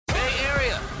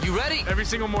You ready? Every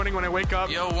single morning when I wake up.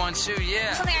 Yo, 1, 2,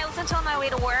 yeah. Something I listen to on my way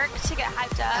to work to get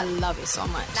hyped up. I love it so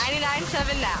much.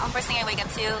 99.7 now. First thing I wake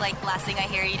up to, like last thing I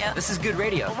hear, you know. This is good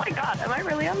radio. Oh my God, am I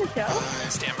really on the show?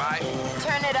 Stand by.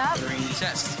 Turn it up. 3,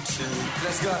 test. 2,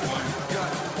 let's go.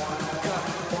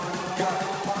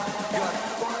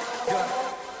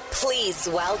 Please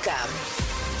welcome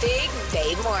Big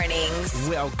Bay Mornings.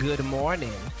 Well, good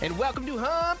morning, and welcome to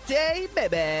Hump Day,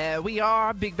 baby. We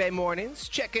are Big Bay Mornings,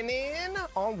 checking in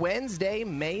on Wednesday,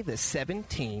 May the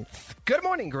 17th. Good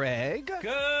morning, Greg.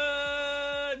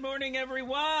 Good morning,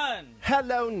 everyone.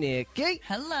 Hello, Nikki.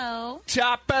 Hello.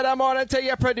 Top of the morning to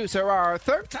your producer,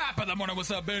 Arthur. Top of the morning.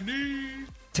 What's up, Benny?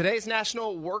 Today's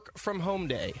National Work From Home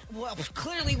Day. Well,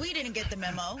 clearly we didn't get the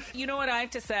memo. You know what I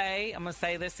have to say? I'm going to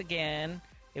say this again.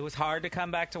 It was hard to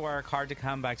come back to work, hard to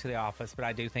come back to the office, but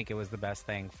I do think it was the best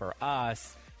thing for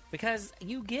us because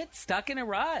you get stuck in a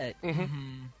rut.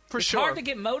 For It's sure. hard to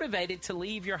get motivated to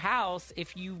leave your house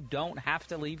if you don't have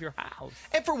to leave your house.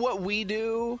 And for what we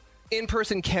do,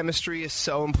 in-person chemistry is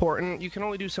so important. You can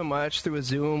only do so much through a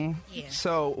Zoom. Yeah.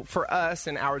 So for us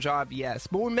and our job, yes.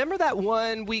 But remember that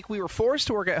one week we were forced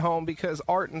to work at home because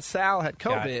Art and Sal had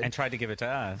COVID. And tried to give it to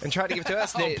us. And tried to give it to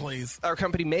us. Please. Our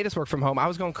company made us work from home. I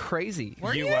was going crazy.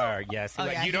 You were, yes. Oh,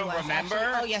 yeah, you he don't was, remember?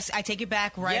 actually. Oh, yes. I take it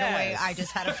back right Yes. away. I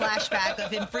just had a flashback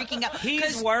of him freaking out. He's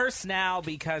 'Cause- worse now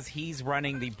because he's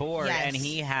running the board Yes. and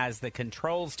he has the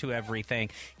controls to everything.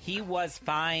 He was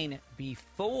fine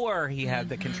before he had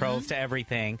the controls to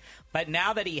everything, but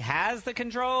now that he has the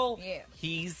control,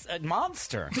 he's a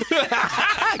monster.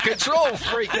 Control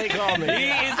freak, they call He me.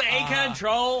 is a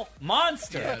control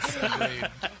monster. Yes, indeed.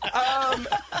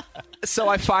 So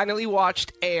I finally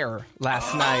watched Air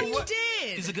last night. You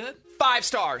did. Is it good? 5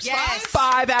 stars. Yes.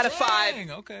 5 out of 5.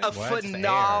 Dang, okay. A What's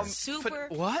phenomenal. Air? Super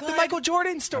What? The good. Michael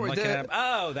Jordan I'm story. looking The, up.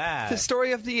 Oh, that. the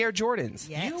story of the Air Jordans.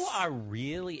 Yes. You are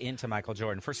really into Michael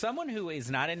Jordan. For someone who is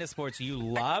not into sports, you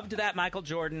loved that Michael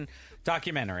Jordan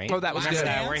documentary. Oh, that was Remember good.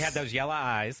 that, where he had those yellow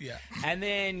eyes. Yeah. And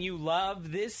then you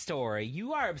love this story.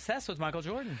 You are obsessed with Michael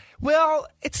Jordan. Well,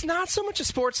 it's not so much a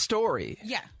sports story.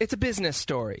 Yeah. It's a business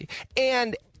story.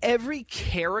 And every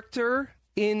character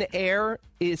in Air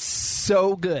is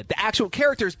so good. The actual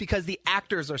characters, because the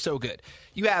actors are so good.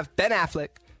 You have Ben Affleck,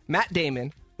 Matt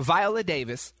Damon, Viola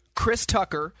Davis, Chris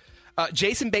Tucker,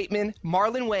 Jason Bateman,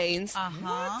 Marlon Wayans.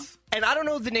 And I don't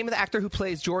know the name of the actor who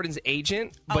plays Jordan's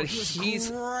agent, but he was he's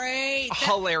great.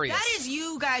 hilarious. That is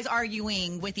you guys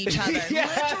arguing with each other. Yeah,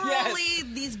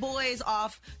 Literally, these boys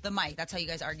off the mic. That's how you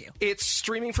guys argue. It's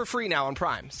streaming for free now on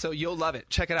Prime, so you'll love it.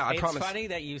 Check it out. I It's promise. funny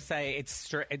that you say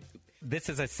this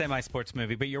is a semi-sports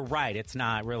movie, but you're right. It's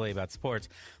not really about sports.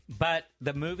 But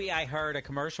the movie I heard a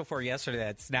commercial for yesterday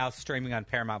that's now streaming on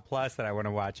Paramount Plus that I want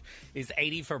to watch is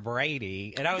 80 for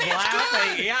Brady. And I was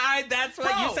laughing. good. Yeah, that's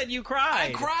what you said you cried.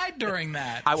 I cried during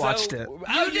that. I watched it.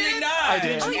 Oh, you did not? I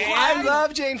did. And I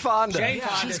love Jane Fonda. Jane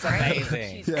Fonda's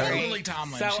amazing. And Lily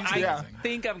Tomlin. So She's I amazing.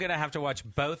 think I'm going to have to watch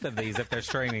both of these if they're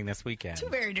streaming this weekend. Two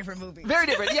very different movies. Very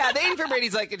different. Yeah, the 80 for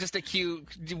Brady's like just a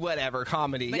cute, whatever,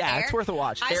 comedy. But Yeah, Air, it's worth a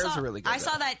watch. Air's saw, really good. I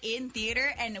saw that in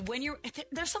theater, and when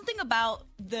there's something about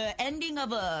the ending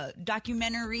of a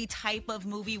documentary type of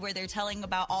movie where they're telling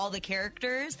about all the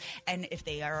characters and if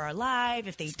they are alive,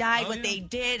 if they died, what they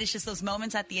did. It's just those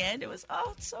moments at the end. It was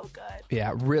it's so good.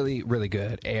 Yeah, really, really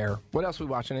good. Air. What else are we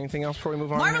watching? Anything else before we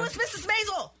move on? Marvelous Mrs.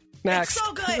 Maisel. Next. It's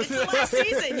so good. It's the last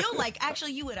season. You'll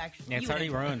you would actually. It's you would already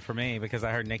enjoy it. ruined for me because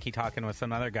I heard Nikki talking with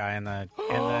some other guy in the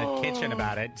kitchen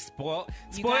about it. Spoiled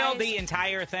guys the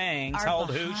entire thing. are Told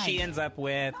who behind. she ends up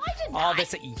with. I did All not.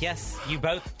 this. Yes, you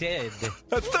both did.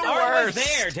 That's the I was worst.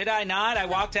 there, did I not? I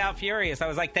walked out furious. I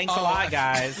was like, "Thanks a lot,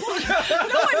 guys." No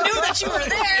one knew that you were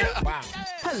there. Wow.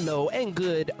 Hello and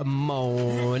good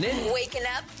morning. Waking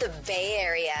up the Bay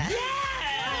Area.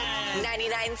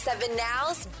 99.7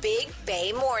 Now's Big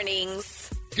Bay Mornings.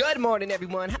 Good morning,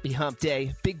 everyone. Happy Hump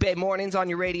Day. Big Bay Mornings on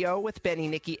your radio with Benny,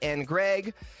 Nikki, and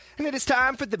Greg. And it is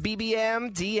time for the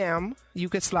BBM DM. You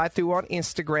can slide through on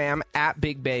Instagram at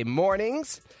Big Bay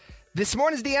Mornings. This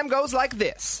morning's DM goes like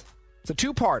this. It's a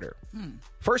two-parter.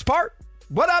 First part,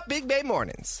 what up, Big Bay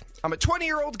Mornings? I'm a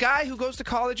 20-year-old guy who goes to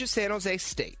college at San Jose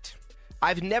State.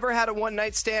 I've never had a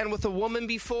one-night stand with a woman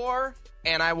before,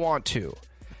 and I want to.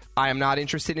 I am not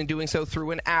interested in doing so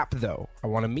through an app, though. I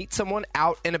want to meet someone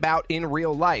out and about in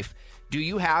real life. Do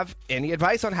you have any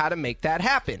advice on how to make that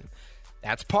happen?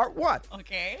 That's part one.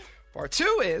 Okay. Part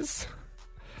two is,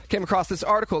 came across this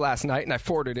article last night, and I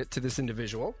forwarded it to this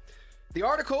individual. The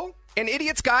article, An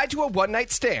Idiot's Guide to a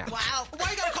One-Night Stand. Wow. Why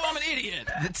you gotta call him an idiot?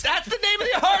 That's the name of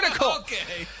the article.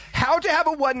 Okay. How to have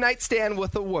a one-night stand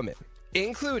with a woman,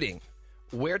 including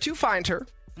where to find her,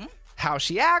 how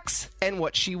she acts, and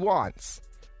what she wants.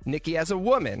 Nikki, as a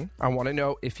woman, I want to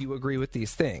know if you agree with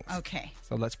these things. Okay.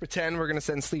 So let's pretend we're going to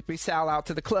send Sleepy Sal out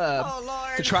to the club Oh,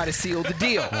 Lord. to try to seal the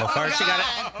deal. Well, first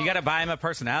you gotta buy him a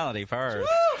personality first.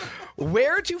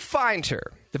 Where'd you find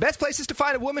her? The best places to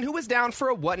find a woman who is down for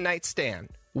a one-night stand.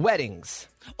 Weddings.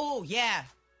 Oh, yeah.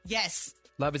 Yes.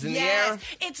 Love is in the Yes. air.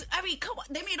 It's, I mean, come on.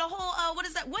 They made a whole, what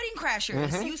is that? Wedding Crashers.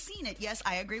 Mm-hmm. You've seen it. Yes,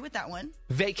 I agree with that one.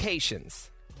 Vacations.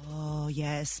 Oh,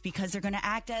 yes, because they're going to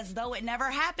act as though it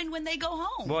never happened when they go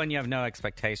home. Well, and you have no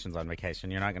expectations on vacation.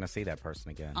 You're not going to see that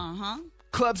person again.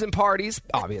 Clubs and parties,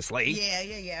 obviously.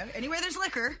 Yeah. Anywhere there's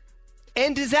liquor.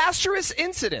 And disastrous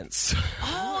incidents.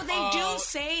 Oh, they do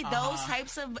say those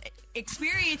types of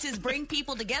experiences bring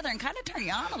people together and kind of turn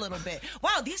you on a little bit.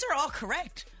 Wow, these are all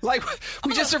correct. Like,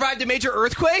 we just survived a major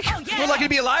earthquake? Oh, yeah. We're lucky to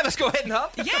be alive. Let's go ahead and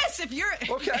hop. Yes, if you're...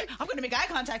 Okay. I'm going to make eye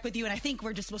contact with you, and I think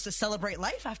we're just supposed to celebrate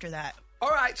life after that. All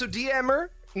right, so DM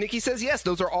her. Nikki says yes.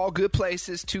 Those are all good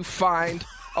places to find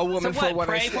a woman So for what, one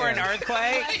pray night for an stand.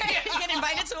 earthquake? You get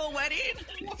invited to a wedding?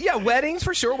 Yeah, weddings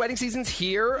for sure. Wedding season's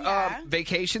here. Yeah.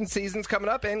 Vacation season's coming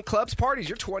up, and clubs, parties.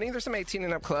 You're 20. There's some 18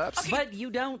 and up clubs. But you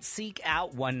don't seek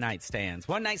out one-night stands.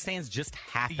 One-night stands just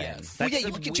happen. Yes. Well, That's yeah,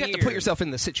 you have to weird. put yourself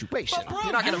in the situation. But, bro,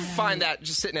 You're not going to find that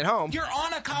just sitting at home. You're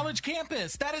on a college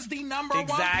campus. That is the number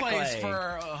Exactly. one place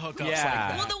for hookups Yeah. like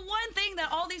that. Well, the one thing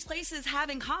that all these places have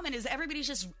in common is everybody's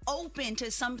just open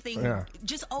to something, Yeah.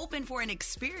 just open for an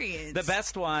experience. The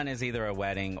best one is either a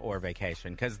wedding or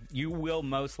vacation because you will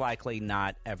most likely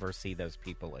not ever see those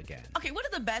people again. Okay, one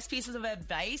of the best pieces of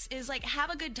advice is like have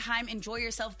a good time, enjoy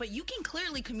yourself, but you can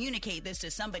clearly communicate this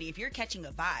to somebody if you're catching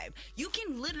a vibe. You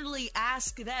can literally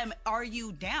ask them, are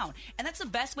you down? And that's the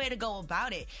best way to go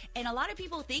about it. And a lot of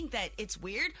people think that it's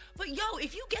weird, but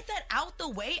if you get that out the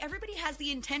way, everybody has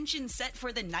the intention set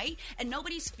for the night and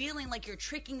nobody's feeling like you're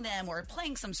tricking them or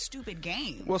playing some stupid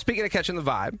game. Well, speaking of catching the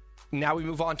vibe, now we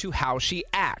move on to how she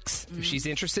acts. If she's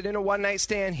interested in a one night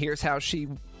stand, here's how she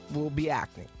will be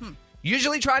acting.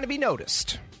 Usually trying to be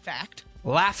noticed, Fact.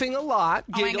 laughing a lot,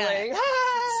 Oh my God. giggling,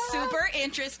 Super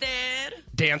interested.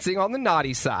 dancing on the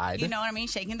naughty side. You know what I mean?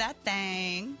 Shaking that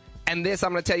thing. And this,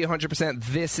 I'm going to tell you 100%,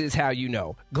 this is how you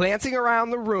know. Glancing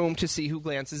around the room to see who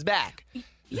glances back.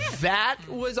 Yeah. That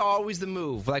was always the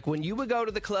move. Like when you would go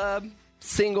to the club,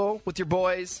 single, with your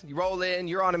boys, you roll in,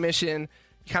 you're on a mission,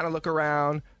 you kind of look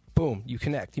around, boom, you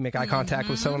connect. You make eye contact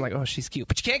with someone like, oh, she's cute.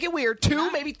 But you can't get weird.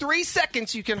 2, maybe 3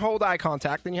 seconds you can hold eye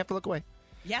contact, then you have to look away.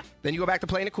 Yeah. Then you go back to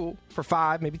playing it cool for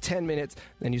 5, maybe 10 minutes.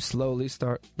 Then you slowly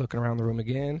start looking around the room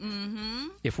again. Mm-hmm.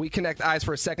 If we connect eyes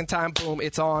for a second time, boom,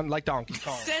 it's on like Donkey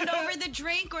Kong. Send over the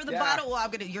drink or the Yeah. bottle. Well,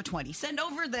 you're 20. Send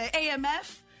over the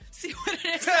AMF. See what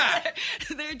it is that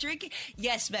they're drinking.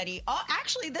 Yes, Betty.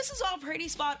 Actually, this is all pretty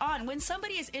spot on. When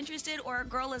somebody is interested or a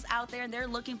girl is out there and they're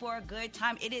looking for a good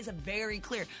time, it is very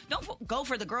clear. Don't go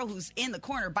for the girl who's in the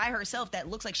corner by herself that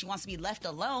looks like she wants to be left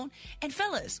alone. And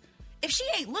fellas, if she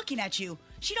ain't looking at you,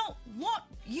 she don't want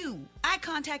you. Eye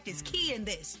contact is key in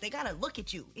this. They gotta look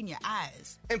at you in your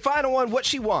eyes. And final one, what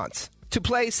she wants. To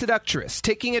play seductress,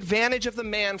 taking advantage of the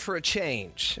man for a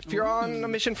change. If you're on a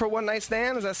mission for a one-night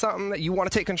stand, is that something that you want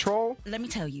to take control? Let me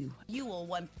tell you, you will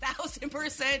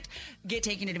 1,000% get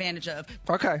taken advantage of.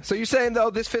 Okay, so you're saying, though,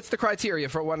 this fits the criteria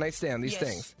for a one-night stand, these Yes.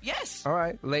 things. Yes. All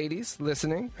right, ladies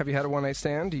listening, have you had a one-night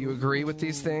stand? Do you agree with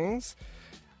these things?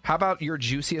 How about your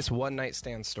juiciest one-night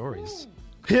stand stories?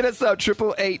 Hit us up,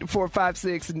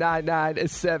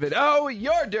 888-456-9970. Oh,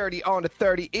 your Dirty on the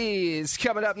 30 is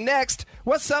coming up next.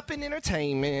 What's up in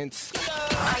entertainment?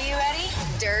 Are you ready?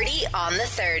 Dirty on the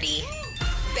 30.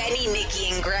 Benny,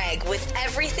 Nikki, and Greg with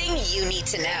everything you need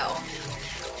to know.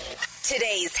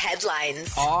 Today's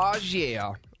headlines. Oh,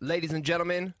 yeah. Ladies and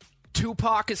gentlemen,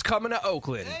 Tupac is coming to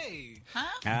Oakland.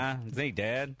 Is he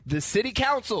dead? The city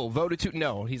council voted to...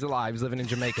 No, he's alive. He's living in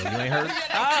Jamaica. You ain't heard?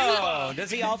 Oh, does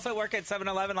he also work at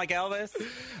 7-Eleven like Elvis?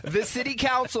 The city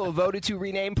council voted to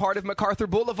rename part of MacArthur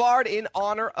Boulevard in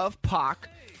honor of Pac.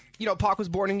 You know, Pac was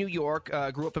born in New York,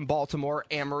 grew up in Baltimore,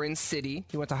 Ameren City.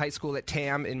 He went to high school at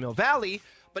TAM in Mill Valley,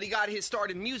 but he got his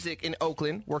start in music in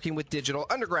Oakland, working with Digital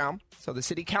Underground. So the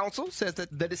city council says that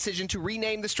the decision to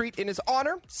rename the street in his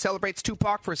honor celebrates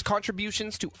Tupac for his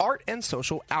contributions to art and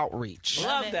social outreach.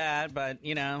 Love that, but,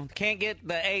 can't get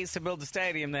the A's to build a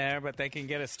stadium there, but they can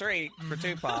get a street for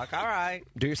Tupac. All right.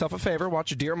 Do yourself a favor,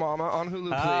 watch Dear Mama on Hulu,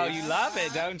 please. Oh, you love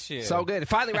it, don't you? So good. It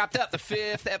finally wrapped up. The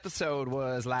 5th episode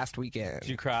was last weekend. Did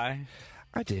you cry?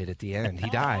 I did at the end. He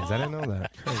dies. I didn't know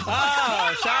that. Crazy.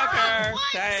 Oh, shocker.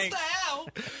 Thanks.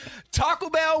 Taco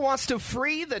Bell wants to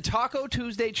free the Taco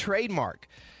Tuesday trademark.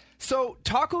 So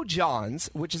Taco John's,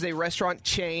 which is a restaurant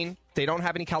chain They don't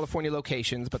have any California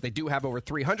locations, but they do have over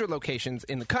 300 locations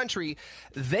in the country.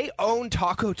 They own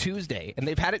Taco Tuesday, and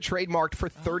they've had it trademarked for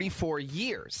 34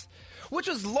 years, which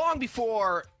was long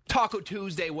before Taco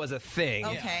Tuesday was a thing.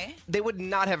 Okay. They would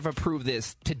not have approved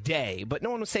this today, but no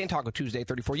one was saying Taco Tuesday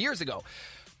 34 years ago.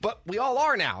 But we all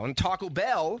are now, and Taco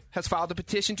Bell has filed a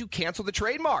petition to cancel the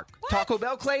trademark. Taco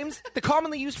Bell claims the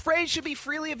commonly used phrase should be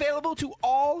freely available to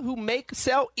all who make,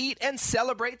 sell, eat, and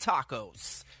celebrate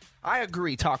tacos. I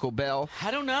agree, Taco Bell.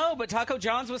 I don't know, but Taco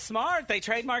John's was smart. They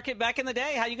trademarked it back in the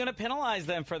day. How are you going to penalize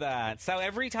them for that? So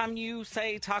every time you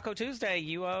say Taco Tuesday,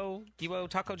 you owe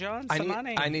Taco John some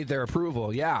money. I need their approval,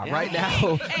 right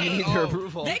now. You need their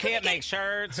approval. You can't make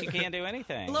shirts. You can't do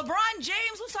anything. LeBron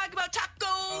James was talking about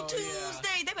Taco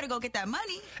Tuesday. They better go get that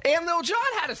money. And Lil Jon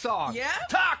had a song. Yeah?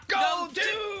 Taco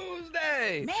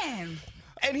Tuesday. Man.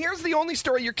 And here's the only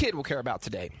story your kid will care about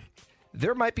today.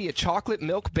 There might be a chocolate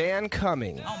milk ban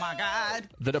coming. Oh, my God.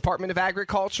 The Department of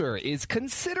Agriculture is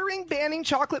considering banning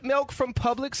chocolate milk from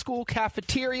public school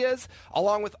cafeterias,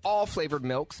 along with all flavored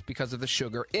milks, because of the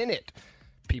sugar in it.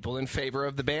 People in favor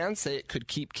of the ban say it could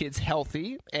keep kids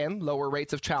healthy and lower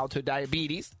rates of childhood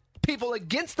diabetes. People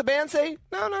against the ban say,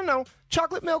 no.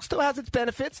 Chocolate milk still has its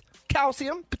benefits.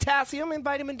 Calcium, potassium, and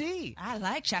vitamin D. I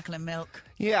like chocolate milk.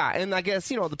 Yeah, and I guess,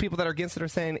 the people that are against it are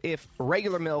saying if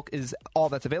regular milk is all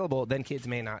that's available, then kids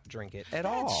may not drink it at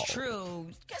all. That's true.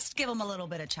 Just give them a little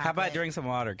bit of chocolate. How about drink some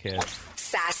water, kids?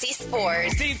 Sassy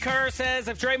Sports. Steve Kerr says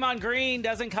if Draymond Green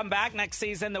doesn't come back next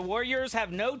season, the Warriors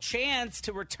have no chance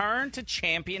to return to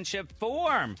championship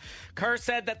form. Kerr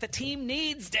said that the team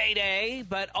needs Day-Day,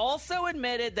 but also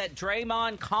admitted that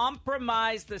Draymond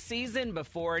compromised the season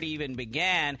before it even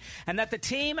began, and that the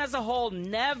team as a whole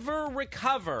never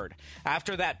recovered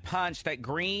after that punch that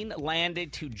Green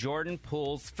landed to Jordan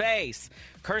Poole's face.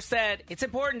 Kerr said it's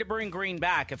important to bring Green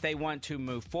back if they want to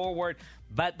move forward,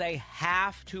 but they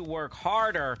have to work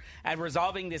harder at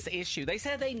resolving this issue. They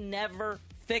said they never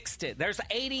fixed it. There's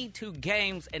 82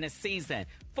 games in a season,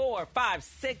 4, 5,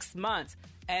 6 months,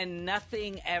 and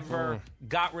nothing ever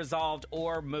got resolved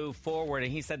or moved forward.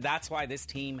 And he said that's why this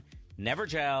team never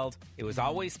gelled. It was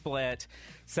always split.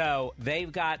 So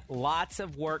they've got lots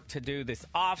of work to do this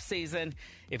offseason.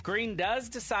 If Green does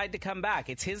decide to come back,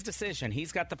 it's his decision.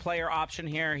 He's got the player option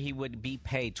here. He would be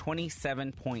paid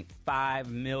 $27.5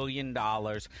 million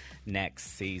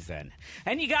next season.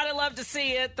 And you got to love to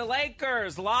see it. The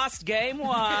Lakers lost game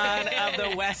 1 of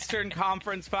the Western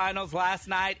Conference Finals last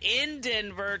night in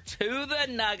Denver to the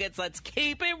Nuggets. Let's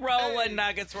keep it rolling,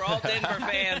 Nuggets. We're all Denver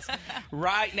fans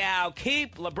right now.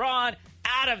 Keep LeBron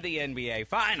out of the NBA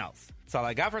Finals. That's all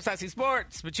I got for Sassy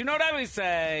Sports. But you know what I always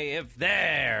say, if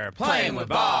they're playing with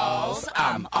balls,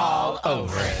 I'm all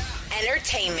over it.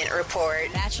 Entertainment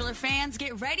Report. Bachelor fans,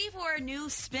 get ready for a new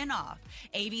spinoff.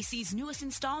 ABC's newest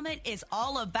installment is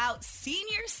all about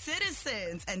senior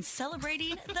citizens and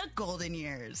celebrating the golden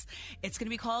years. It's going to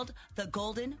be called The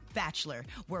Golden Bachelor,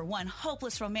 where one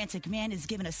hopeless romantic man is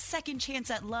given a second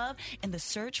chance at love in the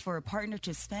search for a partner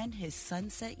to spend his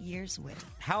sunset years with.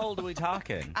 How old are we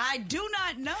talking? I do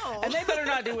not know. And they better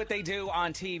not do what they do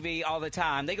on TV all the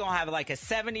time. They're going to have like a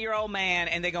 70-year-old man,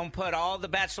 and they're going to put all the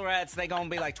bachelorettes, they're going to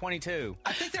be like 22.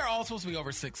 I think they're all supposed to be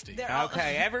over 60.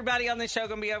 Okay, everybody on this show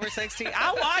going to be over 60.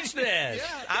 I'll watch this.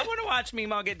 Yeah. I want to watch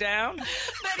Meemaw get down.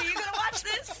 Betty, you going to watch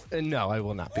this? No, I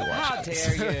will not be watching. How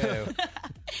dare you?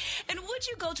 And would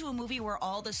you go to a movie where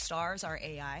all the stars are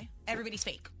AI? Everybody's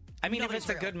fake. I mean, Nobody's if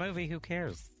it's real. a good movie, who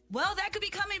cares? Well, that could be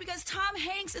coming because Tom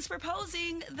Hanks is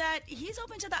proposing that he's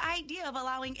open to the idea of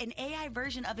allowing an AI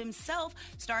version of himself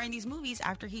starring these movies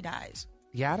after he dies.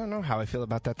 Yeah, I don't know how I feel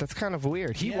about that. That's kind of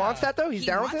weird. He wants that, though? He's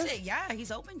down with wants it? Yeah,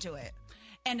 he's open to it.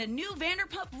 And a new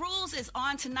Vanderpump Rules is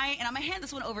on tonight, and I'm going to hand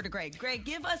this one over to Greg. Greg,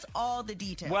 give us all the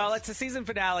details. Well, it's a season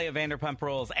finale of Vanderpump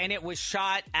Rules, and it was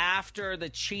shot after the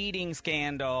cheating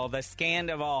scandal. The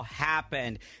scandal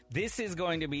happened. This is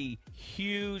going to be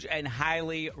huge and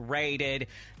highly rated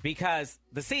because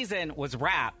the season was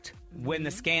wrapped when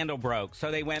the scandal broke.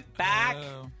 So they went back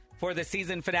for the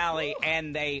season finale,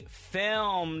 and they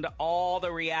filmed all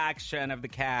the reaction of the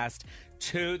cast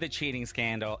to the cheating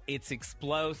scandal. It's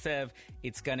explosive.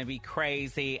 It's going to be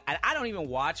crazy. I don't even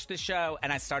watch the show,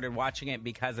 and I started watching it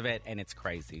because of it, and it's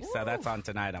crazy. So that's on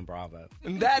tonight on Bravo.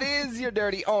 That is your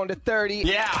Dirty on the 30.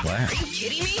 Yeah. Are you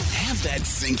kidding me? Have that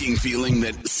sinking feeling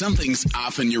that something's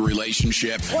off in your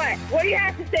relationship. What? What do you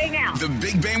have to say now? The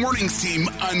Big Bay Mornings team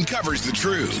uncovers the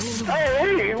truth.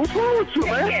 Hey, what's wrong with you,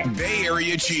 man? Bay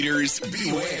Area cheaters,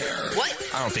 beware. What?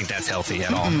 I don't think that's healthy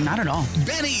at all. Not at all.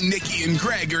 Benny, Nikki, and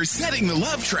Greg are setting the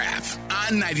love trap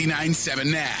on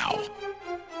 99.7 Now.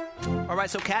 All right,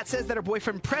 so Kat says that her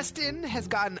boyfriend Preston has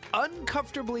gotten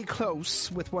uncomfortably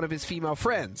close with one of his female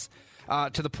friends,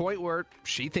 to the point where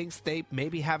she thinks they may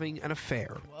be having an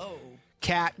affair. Whoa.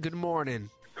 Kat, good morning.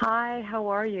 Hi, how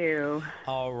are you?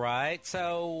 All right.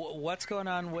 So, what's going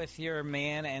on with your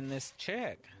man and this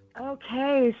chick?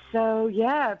 Okay, so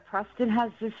yeah, Preston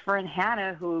has this friend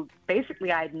Hannah who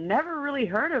basically I'd never really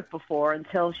heard of before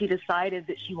until she decided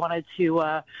that she wanted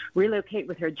to relocate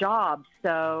with her job.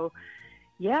 So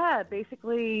yeah,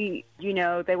 basically, you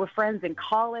know, they were friends in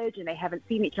college and they haven't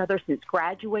seen each other since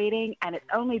graduating, and it's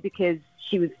only because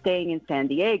she was staying in San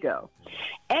Diego.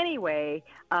 Anyway,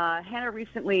 Hannah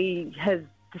recently has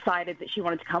decided that she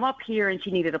wanted to come up here and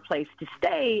she needed a place to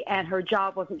stay, and her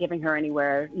job wasn't giving her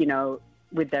anywhere, you know,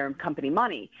 with their company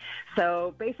money.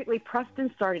 So basically,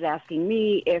 Preston started asking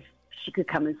me if she could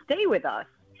come and stay with us.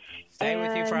 Stay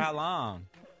with you for how long?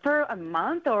 For a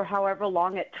month or however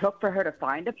long it took for her to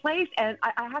find a place. And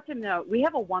I have to know, we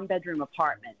have a one-bedroom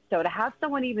apartment. So to have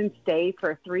someone even stay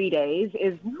for 3 days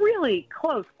is really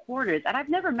close quarters. And I've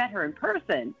never met her in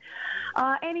person.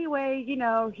 Anyway, you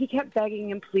know, he kept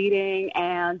begging and pleading.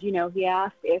 And, you know, he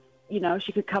asked if, you know,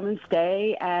 she could come and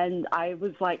stay. And I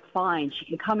was like, fine, she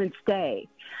can come and stay.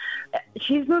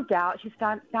 She's moved out. She's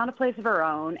found a place of her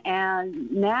own. And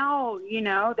now, you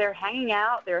know, they're hanging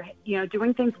out. They're, you know,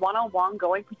 doing things one-on-one,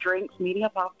 going for drinks, meeting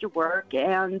up after work.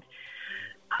 And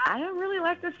I don't really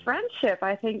like this friendship.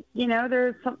 I think, you know,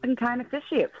 there's something kind of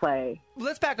fishy at play.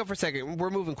 Let's back up for a second. We're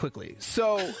moving quickly.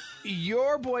 So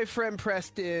your boyfriend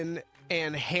Preston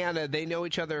and Hannah, they know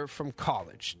each other from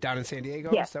college down in San Diego?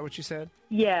 Yes. Is that what you said?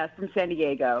 Yes, from San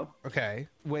Diego. Okay.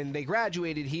 When they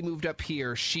graduated, he moved up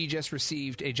here. She just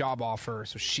received a job offer,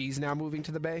 so she's now moving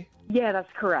to the Bay? Yeah,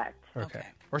 that's correct. Okay.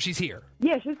 Or she's here.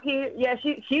 Yeah, she's here. Yeah,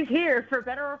 she's here, for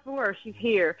better or for worse. She's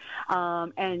here.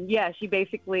 And yeah, she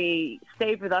basically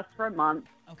stayed with us for a month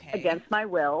against my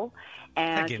will.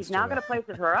 And she's now got a place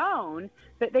of her own,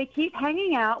 but they keep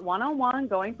hanging out one-on-one,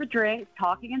 going for drinks,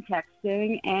 talking and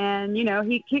texting. And, you know,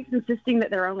 he keeps insisting that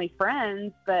they're only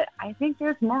friends, but I think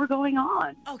there's more going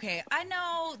on. Okay, I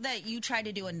know that you tried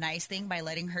to do a nice thing by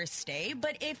letting her stay,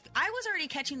 but if I was already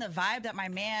catching the vibe that my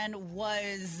man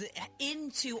was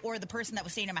into, or the person that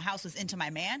was staying in my house was into my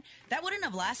man, that wouldn't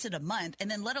have lasted a month,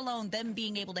 and then let alone them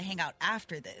being able to hang out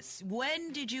after this.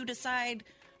 When did you decide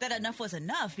that enough was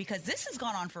enough? Because this has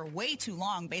gone on for way too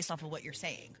long based off of what you're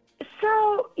saying.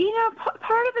 So, you know,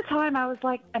 part of the time I was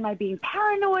like, am I being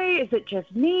paranoid? Is it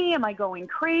just me? Am I going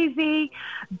crazy?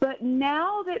 But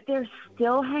now that they're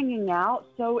still hanging out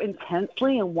so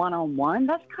intensely and one-on-one,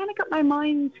 that's kind of got my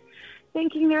mind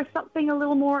thinking there's something a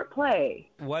little more at play.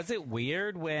 Was it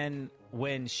weird when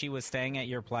she was staying at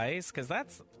your place? Because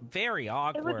that's very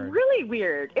awkward. It was really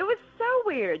weird. It was so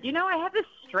weird. You know, I had this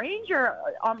stranger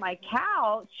on my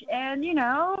couch, and, you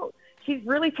know, she's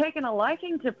really taken a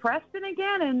liking to Preston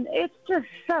again, and it's just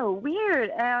so weird.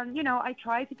 And, you know, I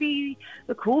tried to be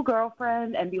the cool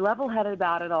girlfriend and be level-headed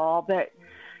about it all, but,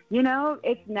 you know,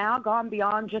 it's now gone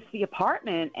beyond just the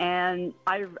apartment, and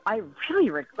I really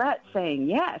regret saying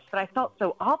yes, but I felt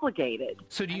so obligated.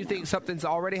 So do you think something's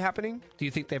already happening? Do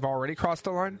you think they've already crossed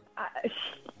the line?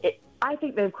 I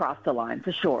think they've crossed the line,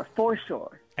 for sure.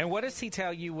 And what does he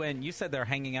tell you when you said they're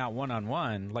hanging out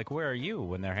one-on-one? Like, where are you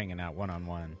when they're hanging out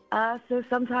one-on-one? So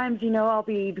sometimes, you know, I'll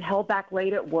be held back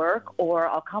late at work, or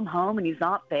I'll come home and he's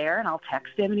not there, and I'll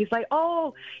text him, and he's like,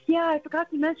 oh, yeah, I forgot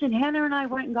to mention Hannah and I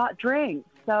went and got drinks.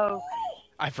 So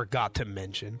I forgot to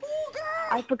mention.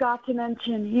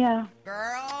 Yeah.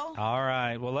 Girl. All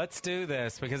right, well, let's do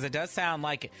this, because it does sound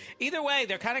like either way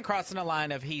they're kind of crossing a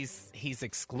line of he's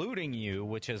excluding you,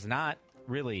 which is not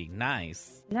really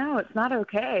nice. No, it's not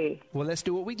okay. Well, let's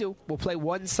do what we do. We'll play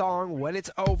one song. When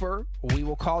it's over, we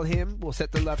will call him, we'll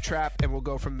set the love trap, and we'll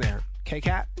go from there. Okay,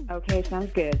 Kat? Okay,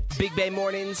 sounds good. Big Bay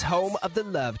Mornings, home of the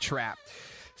love trap.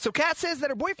 So Kat says that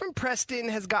her boyfriend Preston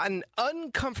has gotten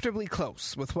uncomfortably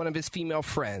close with one of his female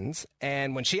friends,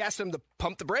 and when she asked him to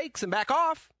pump the brakes and back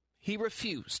off, he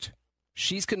refused.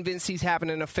 She's convinced he's having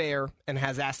an affair and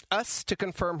has asked us to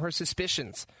confirm her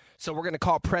suspicions. So we're going to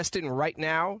call Preston right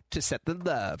now to set the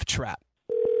love trap.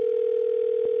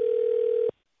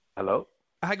 Hello?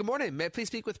 Hi, good morning. May I please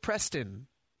speak with Preston?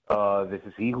 This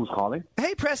is he. Who's calling?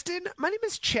 Hey, Preston. My name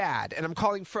is Chad, and I'm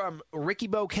calling from Ricky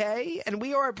Bouquet, and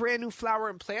we are a brand new flower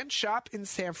and plant shop in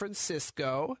San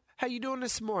Francisco. How you doing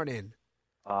this morning?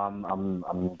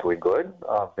 I'm doing good.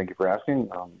 Thank you for asking.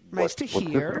 Nice to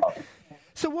hear.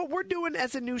 So what we're doing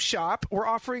as a new shop, we're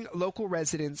offering local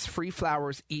residents free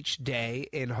flowers each day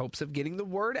in hopes of getting the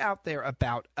word out there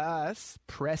about us.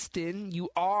 Preston, you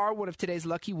are one of today's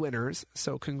lucky winners,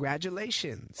 so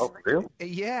congratulations. Oh, really?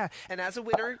 Yeah, and as a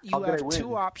winner, How you did I have win?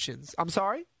 2 options. I'm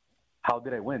sorry? How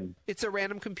did I win? It's a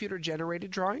random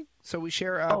computer-generated drawing, so we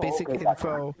share Oh, basic okay.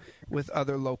 info with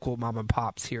other local mom and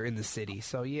pops here in the city.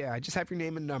 So, yeah, I just have your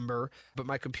name and number, but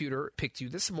my computer picked you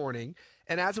this morning.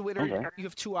 And as a winner, Okay. you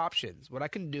have 2 options. What I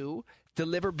can do,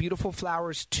 deliver beautiful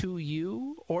flowers to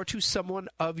you or to someone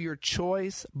of your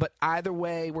choice. But either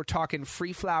way, we're talking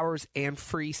free flowers and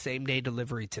free same-day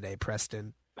delivery today,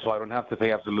 Preston. So I don't have to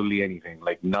pay absolutely anything,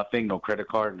 like nothing, no credit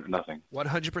card, nothing.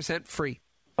 100% free.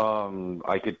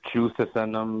 I could choose to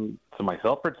send them to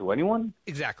myself or to anyone.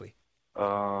 Exactly.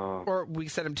 Uh, Or we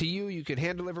send them to you. You can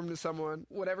hand deliver them to someone,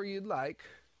 whatever you'd like.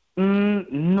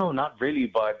 no, not really.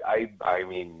 But I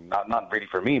mean, not really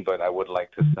for me. But I would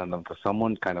like to send them to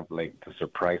someone, kind of like to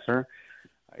surprise her.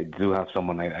 I do have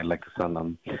someone I'd like to send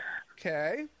them.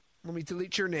 Okay. Let me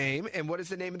delete your name. And what is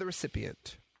the name of the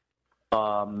recipient?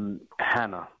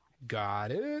 Hannah. Got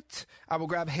it. I will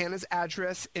grab Hannah's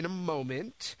address in a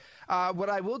moment. What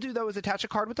I will do, though, is attach a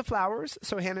card with the flowers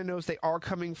so Hannah knows they are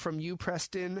coming from you,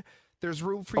 Preston. There's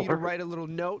room for you to perfect. write a little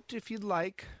note if you'd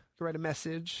like. You can write a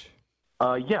message.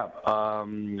 Yeah.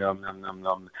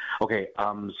 Okay.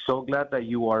 I'm so glad that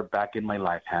you are back in my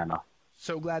life, Hannah.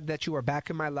 So glad that you are back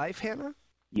in my life, Hannah.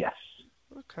 Yes.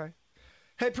 Okay.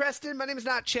 Hey, Preston, my name is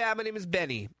not Chad. My name is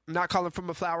Benny. I'm not calling from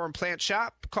a flower and plant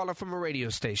shop. Calling from a radio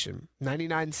station.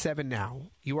 99.7 now.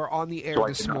 You are on the air So I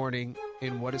this did not- morning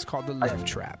in what is called the Love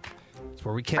Trap. It's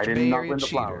where we catch did Bay not Area win the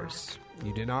cheaters. flowers.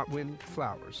 You did not win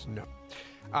flowers, no.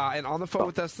 And on the phone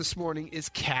with us this morning is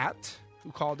Kat,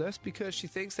 who called us because she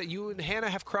thinks that you and Hannah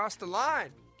have crossed the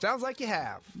line. Sounds like you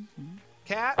have.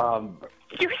 Kat?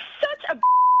 You're such a.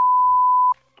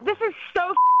 This is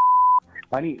so.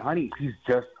 Honey, she's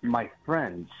just my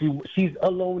friend. She's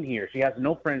alone here. She has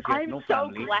no friends. She has I'm no so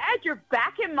family. glad you're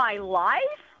back in my life.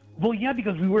 Well, yeah,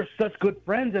 because we were such good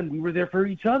friends and we were there for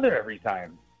each other every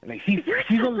time. Like she's You're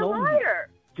such alone a liar. here.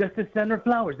 Just to send her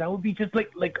flowers. That would be just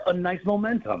like a nice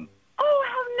momentum. Oh,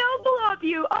 how noble of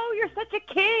you! Oh, you're such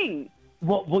a king.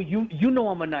 Well, you know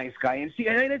I'm a nice guy,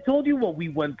 and I told you what we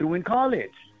went through in college.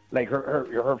 Like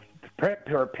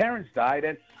her parents died,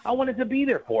 and I wanted to be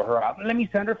there for her. Let me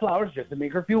send her flowers just to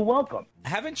make her feel welcome.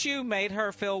 Haven't you made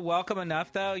her feel welcome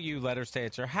enough, though? You let her stay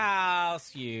at your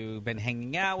house. You've been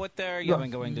hanging out with her. You've been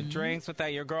going to drinks with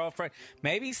your girlfriend.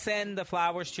 Maybe send the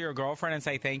flowers to your girlfriend and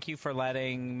say, thank you for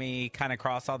letting me kind of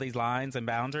cross all these lines and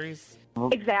boundaries.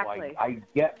 Exactly.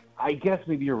 I guess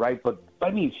maybe you're right, but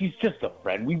I mean, she's just a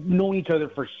friend. We've known each other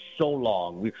for so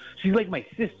long. She's like my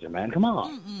sister, man. Come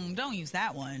on. Don't use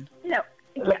that one. No,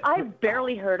 I've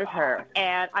barely heard of her,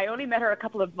 and I only met her a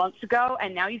couple of months ago,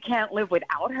 and now you can't live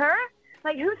without her?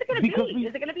 Like, who's it going to be?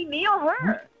 Is it going to be me or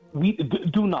her?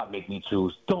 Do not make me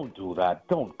choose. Don't do that.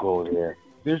 Don't go there.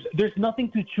 There's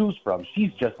nothing to choose from. She's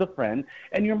just a friend,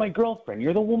 and you're my girlfriend.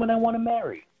 You're the woman I want to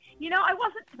marry. You know, I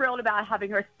wasn't thrilled about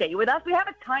having her stay with us. We have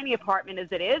a tiny apartment as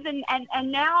it is,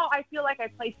 and now I feel like I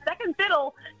play second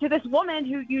fiddle to this woman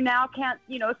who you now can't,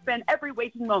 spend every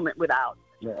waking moment without.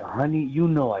 Yeah, honey, you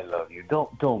know I love you.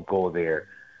 Don't go there.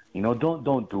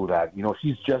 Don't do that.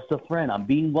 She's just a friend. I'm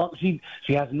being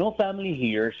she has no family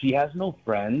here. She has no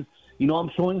friends. I'm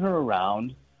showing her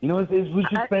around. We're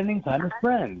just spending time as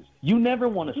friends. You never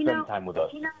want to spend time with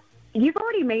us. You've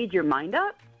already made your mind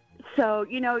up. So,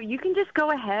 you can just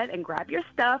go ahead and grab your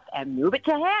stuff and move it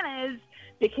to Hannah's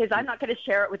because I'm not going to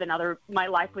share it with my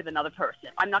life with another person.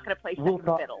 I'm not going to play second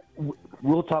fiddle.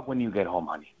 We'll talk when you get home,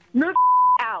 honey. Move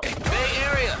out. Bay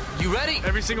Area, you ready?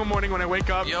 Every single morning when I wake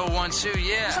up. Yo, 1, 2,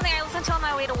 yeah. Something I listen to on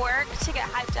my way to work to get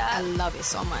hyped up. I love it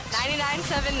so much.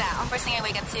 99.7 now. First thing I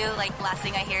wake up to, like last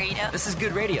thing I hear, This is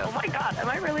good radio. Oh, my God. Am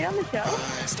I really on the show?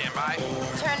 Stand by.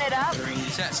 Turn it up.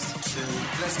 Test.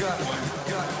 Let's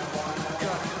go.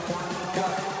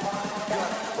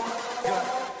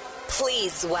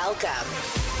 Please welcome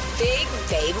Big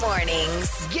Bay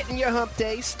Mornings. Getting your hump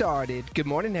day started. Good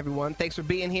morning, everyone. Thanks for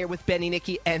being here with Benny,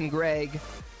 Nikki, and Greg.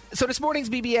 So this morning's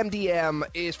BBMDM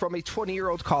is from a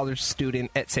 20-year-old college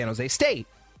student at San Jose State.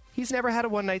 He's never had a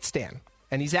one-night stand,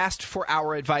 and he's asked for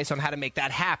our advice on how to make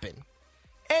that happen.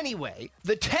 Anyway,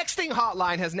 the texting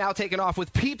hotline has now taken off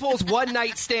with people's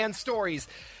one-night stand stories,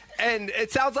 and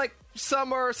it sounds like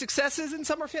some are successes and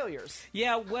some are failures.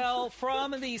 Yeah, well,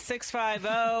 from the 650,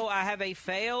 I have a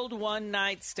failed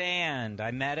one-night stand.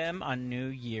 I met him on New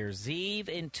Year's Eve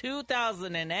in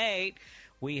 2008.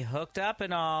 We hooked up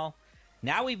and all.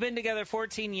 Now we've been together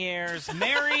 14 years,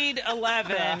 married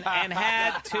 11, and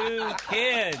had 2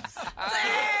 kids.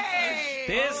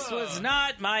 This was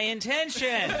not my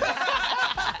intention.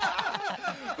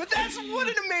 But that's what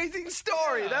an amazing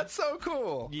story. That's so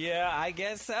cool. Yeah, I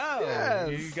guess so.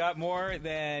 Yes. You got more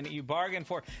than you bargained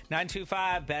for.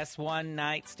 925, best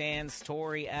one-night stand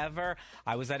story ever.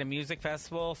 I was at a music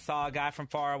festival, saw a guy from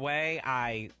far away.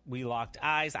 We locked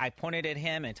eyes. I pointed at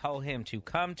him and told him to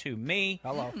come to me.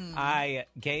 Hello. I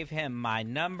gave him my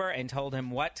number and told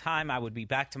him what time I would be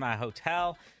back to my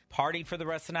hotel. Partied for the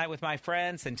rest of the night with my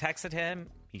friends and texted him.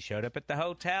 He showed up at the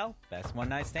hotel. Best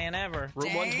one-night stand ever.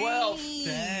 Room 112.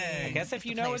 Dang. I guess if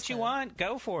you know what you want,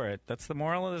 go for it. That's the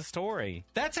moral of the story.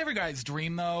 That's every guy's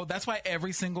dream, though. That's why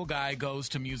every single guy goes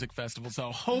to music festivals.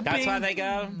 So hoping That's why they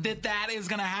go? that is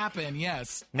going to happen,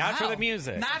 yes. Not for the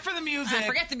music. Not for the music.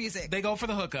 Forget the music. They go for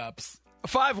the hookups.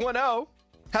 510.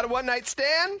 Had a one-night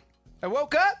stand. I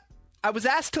woke up. I was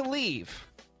asked to leave.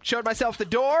 Showed myself the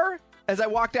door. As I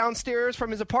walked downstairs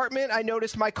from his apartment, I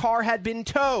noticed my car had been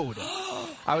towed.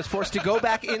 I was forced to go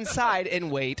back inside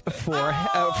and wait for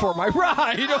my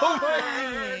ride. You don't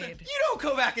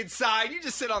go back inside. You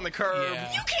just sit on the curb.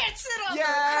 Yeah. You can't sit on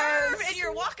Yes. the curb in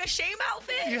your walk of shame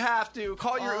outfit. You have to.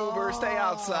 Call your Uber. Stay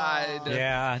outside.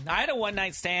 Yeah. I had a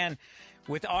one-night stand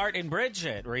with Art and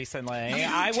Bridget recently.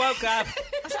 I woke up.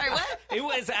 I'm sorry, what? It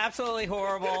was absolutely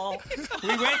horrible.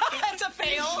 That's a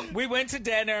fail. We went to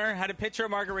dinner, had a pitcher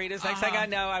of margaritas. Next thing I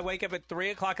know, I wake up at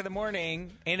 3 o'clock in the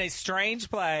morning in a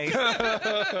strange place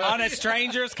on a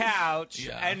stranger's couch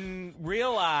and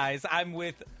realize I'm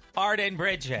with Art and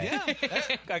Bridget. Yeah.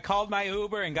 I called my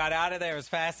Uber and got out of there as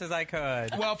fast as I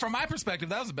could. Well, from my perspective,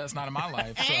 that was the best night of my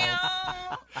life. So.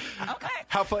 Okay.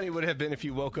 How funny would it have been if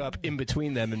you woke up in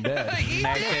between them in bed?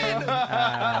 Naked.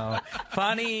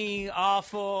 Funny,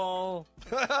 awful,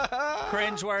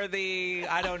 cringeworthy.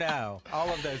 I don't know. All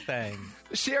of those things.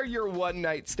 Share your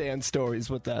one-night stand stories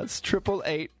with us.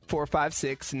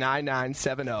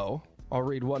 888-456-9970. I'll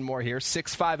read one more here.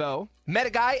 650. Met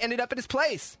a guy, ended up at his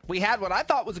place. We had what I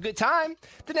thought was a good time.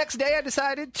 The next day, I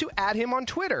decided to add him on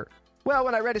Twitter. Well,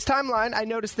 when I read his timeline, I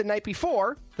noticed the night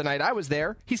before, the night I was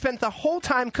there, he spent the whole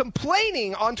time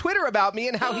complaining on Twitter about me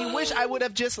and how he wished I would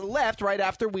have just left right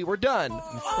after we were done.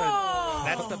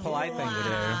 That's the polite thing to do.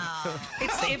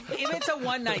 If it's a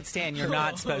one-night stand, you're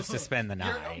not supposed to spend the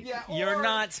night. You're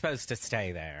not supposed to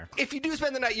stay there. If you do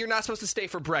spend the night, you're not supposed to stay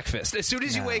for breakfast. As soon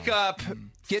as you wake up,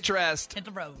 get dressed, Hit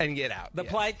the road. and get out. The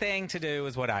polite thing to do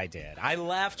is what I did. I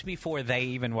left before they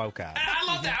even woke up. And I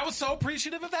love that. I was so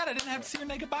appreciative of that. I didn't have to see your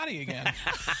naked body again.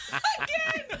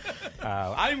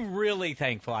 I'm really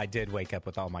thankful I did wake up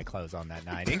with all my clothes on that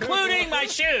night, including my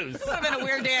shoes. This would have been a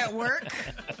weird day at work.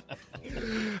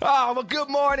 Oh, well, good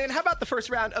morning. How about the first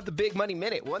round of the Big Money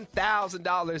Minute?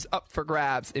 $1,000 up for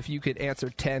grabs if you could answer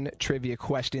 10 trivia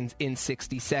questions in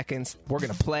 60 seconds. We're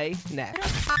going to play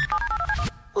next.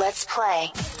 Let's play.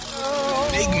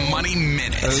 Big Money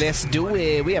Minute. Let's do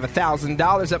it. We have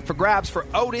 $1,000 up for grabs for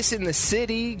Otis in the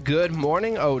city. Good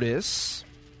morning, Otis.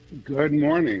 Good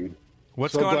morning.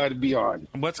 What's so going glad to be on.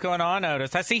 What's going on,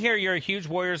 Otis? I see here you're a huge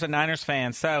Warriors and Niners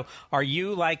fan. So are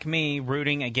you, like me,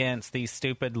 rooting against these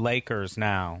stupid Lakers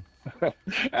now?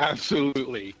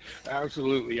 Absolutely.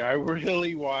 Absolutely. I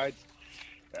really watch.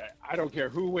 I don't care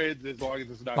who wins as long as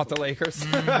it's not the Lakers.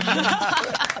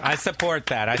 I support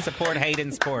that. I support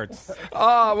Hayden Sports.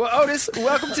 Oh, well, Otis,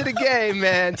 welcome to the game,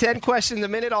 man. 10 questions a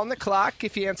minute on the clock.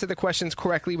 If you answer the questions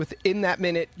correctly within that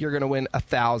minute, you're going to win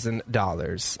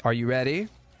 $1,000. Are you ready?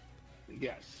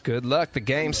 Yes. Good luck. The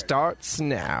game starts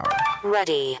now.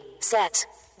 Ready, set,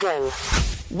 go.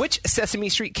 Which Sesame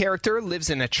Street character lives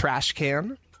in a trash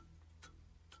can?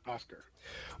 Oscar.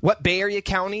 What Bay Area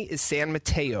county is San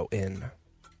Mateo in?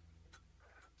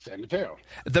 San Mateo.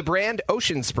 The brand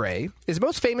Ocean Spray is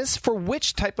most famous for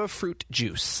which type of fruit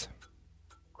juice?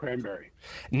 Cranberry.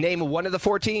 Name one of the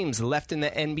 4 teams left in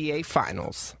the NBA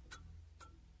Finals.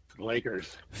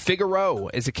 Lakers. Figaro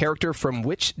is a character from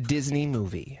which Disney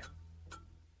movie?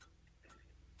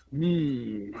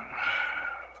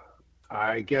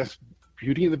 I guess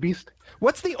Beauty and the Beast.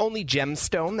 What's the only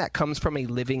gemstone that comes from a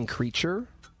living creature?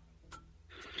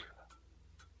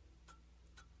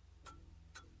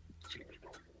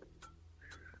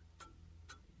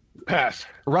 Pass.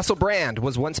 Russell Brand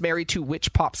was once married to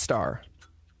which pop star?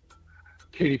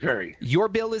 Katy Perry. Your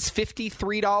bill is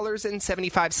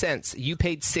 $53.75. You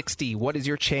paid $60. What is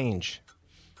your change?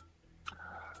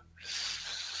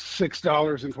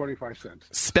 $6.25.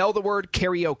 Spell the word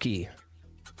karaoke.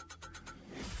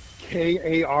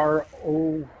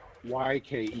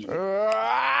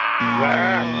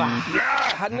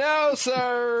 Karoyke. No,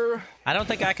 sir. I don't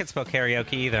think I could spell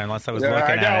karaoke either unless I was Yeah,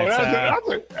 looking I know. at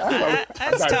it. That's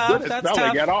That's tough. good at That's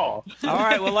spelling tough. at all. All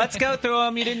right, well, let's go through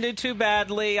them. You didn't do too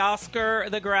badly. Oscar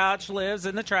the Grouch lives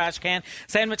in the trash can.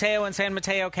 San Mateo and San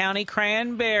Mateo County.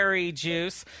 Cranberry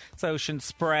juice. It's Ocean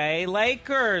Spray.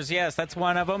 Lakers, yes, that's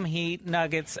one of them. Heat,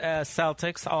 Nuggets,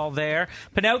 Celtics, all there.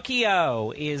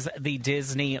 Pinocchio is the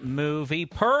Disney movie.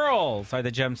 Pearls are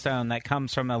the gemstone that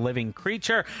comes from a living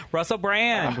creature. Russell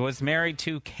Brand was married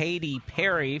to Katy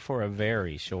Perry for a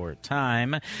very short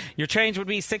time. Your change would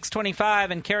be $6.25,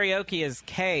 and karaoke is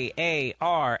KARAOKE.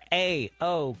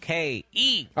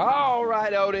 All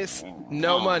right, Otis.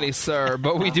 No money, sir,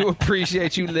 but we do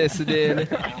appreciate you listening.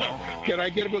 Can I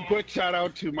give a quick shout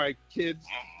out to my kids,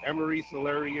 Emery,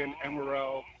 Solarian,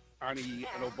 Emerald, Ani,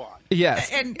 and Oban?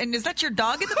 Yes. And is that your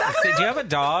dog in the background? Do you have a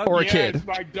dog? Or a Yes, kid?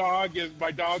 My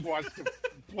dog wants to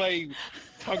play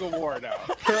tug of war now.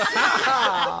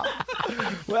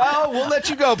 Well, we'll let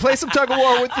you go. Play some tug of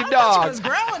war with your She dog. was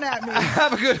growling at me.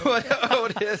 Have a good one,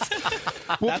 Otis.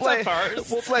 That's a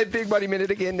first. We'll play Big Money Minute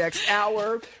again next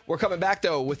hour. We're coming back,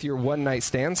 though, with your one-night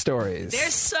stand stories.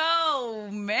 There's so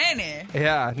many.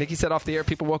 Yeah, Nikki said off the air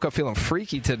people woke up feeling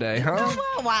freaky today, huh?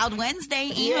 Well, Wild Wednesday,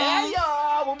 Yeah,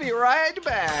 y'all. We'll be right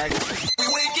back.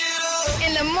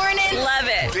 In the morning, love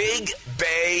it. Big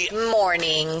Bay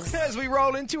Mornings. As we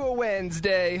roll into a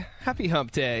Wednesday, happy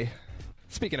hump day.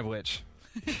 Speaking of which,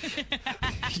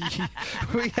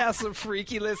 we have some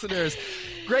freaky listeners.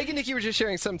 Greg and Nikki were just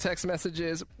sharing some text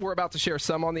messages. We're about to share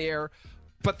some on the air,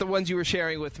 but the ones you were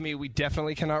sharing with me, we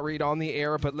definitely cannot read on the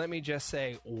air. But let me just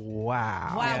say,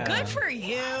 wow. Wow, good for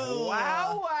you.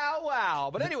 Wow, wow, wow.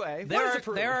 But anyway, what does it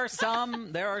prove? There are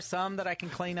some that I can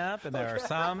clean up, and there are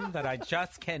some that I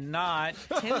just cannot.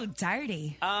 Too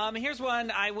dirty. Here's one.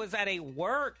 I was at a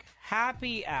work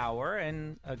happy hour,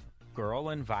 and a girl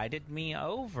invited me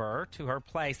over to her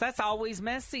place. That's always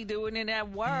messy doing it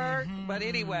at work. But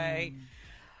anyway,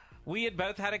 we had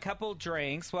both had a couple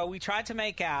drinks. Well, we tried to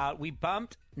make out. We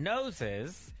bumped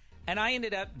noses, and I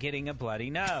ended up getting a bloody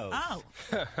nose. Oh.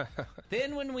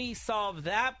 Then when we solved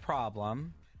that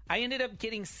problem, I ended up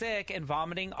getting sick and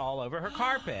vomiting all over her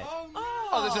carpet.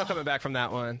 Oh, there's no coming back from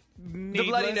that one. The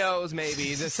bloody nose,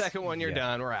 maybe. The second one, you're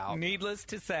done. We're out. Needless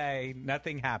to say,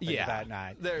 nothing happened that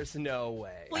night. There's no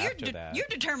way. Well, After that. you're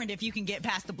determined if you can get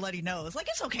past the bloody nose. Like,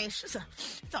 it's okay. It's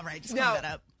all right. Just clean Now, that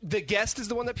up. the guest is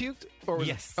the one that puked? Or was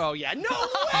Yes. Oh, yeah. No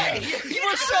way! You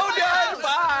were so done.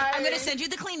 Bye. I'm going to send you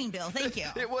the cleaning bill. Thank you.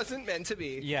 It wasn't meant to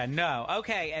be. Yeah, no.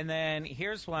 Okay, and then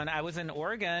here's one. I was in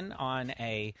Oregon on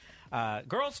a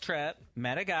girls' trip,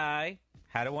 met a guy,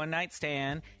 had a one-night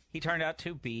stand. He turned out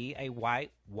to be a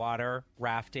whitewater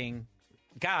rafting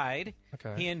guide.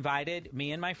 Okay. He invited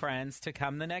me and my friends to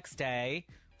come the next day.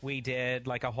 We did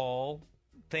like a whole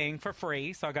thing for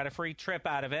free, so I got a free trip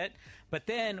out of it. But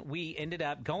then we ended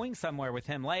up going somewhere with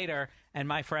him later, and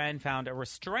my friend found a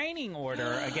restraining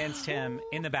order against him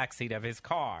in the backseat of his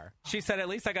car. She said, at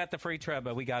least I got the free trip,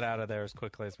 but we got out of there as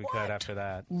quickly as we could after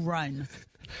that. Run.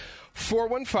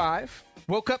 415.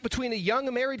 Woke up between a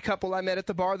young married couple I met at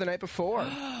the bar the night before.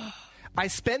 I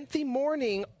spent the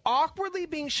morning awkwardly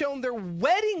being shown their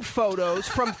wedding photos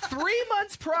from 3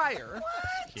 months prior.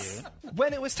 Cute.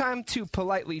 When it was time to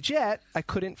politely jet, I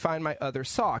couldn't find my other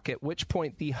sock, at which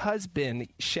point the husband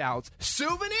shouts,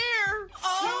 "Souvenir!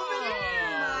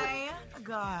 Oh, my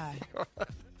God.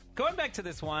 Going back to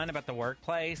this one about the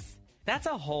workplace, that's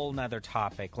a whole nother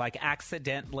topic. Like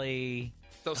accidentally...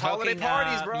 Those holiday hooking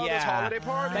parties, up. bro. Yeah. Those holiday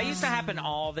parties. That used to happen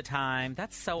all the time.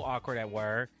 That's so awkward at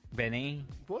work. Benny,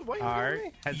 What are you Art,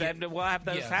 doing? has that? Will have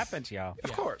those Yes. happen to y'all?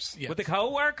 Of course. Yes. With a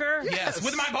coworker? Yes,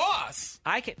 with my boss.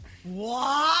 I can.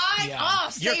 What? Yeah. Oh,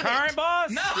 Your save current it. boss?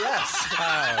 No. Yes.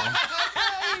 Oh,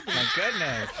 my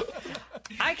goodness.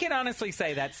 I can honestly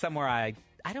say that's somewhere I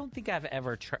don't think I've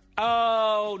ever tried.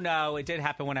 Oh, no. It did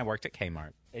happen when I worked at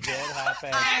Kmart. It did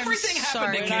happen. Everything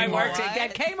happened When at I Kmart. worked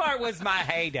at Kmart was my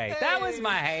heyday. That was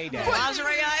my heyday.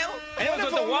 Lingerie aisle? And it was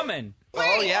with a woman.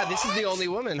 Oh, yeah. This is the only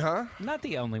woman, huh? Not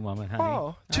the only woman, honey.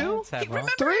 Oh, two? Several.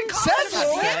 Three?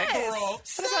 Several?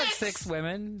 What about 6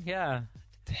 women? Yeah.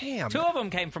 Damn. 2 of them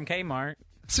came from Kmart.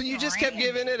 So you just kept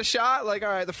giving it a shot? Like, all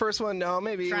right, the first one, no.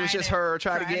 Maybe it was Trying just it. her.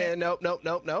 Try it Trying again. it. Nope, nope,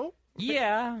 nope, nope.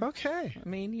 Yeah. Okay. I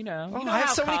mean, you know. Oh, You know I have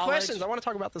how so many college- questions. I want to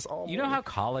talk about this all You know morning. how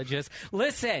college is?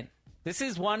 Listen, this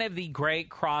is one of the great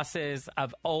crosses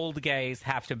of old gays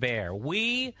have to bear.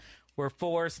 We were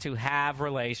forced to have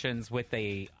relations with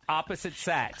the opposite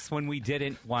sex when we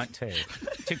didn't want to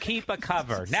keep a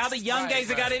cover. Now the young gays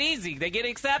have got it easy. They get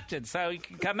accepted, so you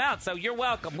can come out. So you're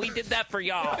welcome. We did that for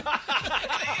y'all.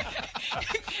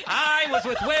 I was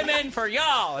with women for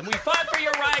y'all, and we fought for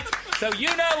your rights. So you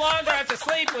no longer have to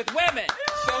sleep with women.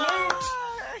 Salute.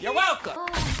 You're welcome.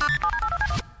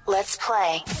 Let's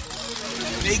play.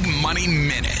 Big Money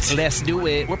Minute. Let's do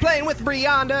it. We're playing with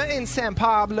Brianda in San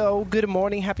Pablo. Good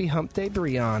morning. Happy hump day,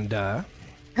 Brianda.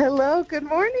 Hello. Good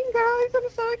morning, guys. I'm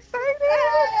so excited.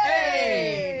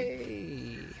 Hey.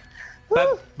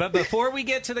 But before we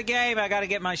get to the game, I got to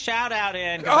get my shout out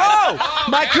in. Oh,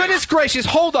 my goodness gracious.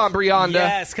 Hold on, Brianda.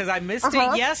 Yes, because I missed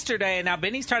it yesterday, and now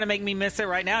Benny's trying to make me miss it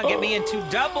right now and get me into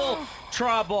double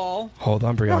trouble. Hold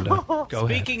on, Brianda. Go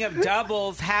Speaking of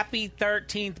doubles, happy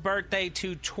 13th birthday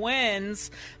to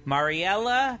twins,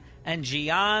 Mariella and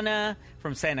Gianna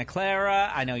from Santa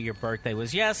Clara. I know your birthday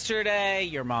was yesterday.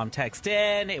 Your mom texted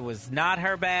in. It was not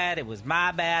her bad. It was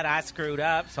my bad. I screwed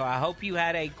up. So I hope you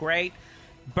had a great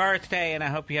birthday, and I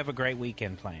hope you have a great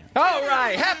weekend planned. All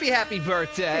right. Happy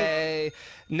birthday.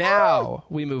 Now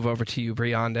we move over to you,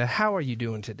 Brianda. How are you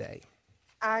doing today?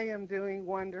 I am doing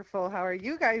wonderful. How are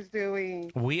you guys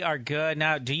doing? We are good.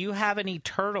 Now, do you have any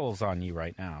turtles on you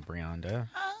right now, Brianda?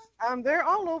 They're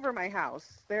all over my house.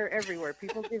 They're everywhere.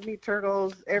 People give me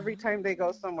turtles every time they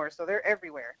go somewhere, so they're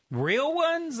everywhere. Real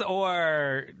ones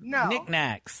or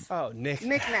knickknacks? Oh,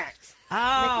 knickknacks.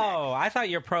 Oh, I thought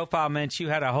your profile meant you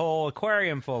had a whole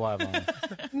aquarium full of them.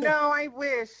 No, I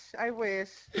wish.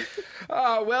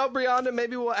 Well, Brianda,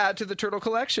 maybe we'll add to the turtle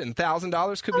collection.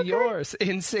 $1,000 could be yours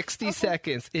in 60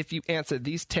 seconds if you answer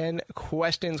these 10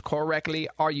 questions correctly.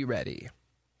 Are you ready?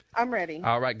 I'm ready.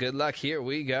 All right, good luck. Here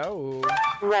we go.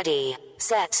 Ready,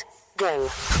 set, go.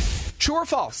 True or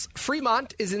false?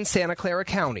 Fremont is in Santa Clara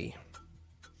County.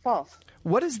 False.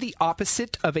 What is the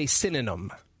opposite of a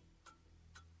synonym?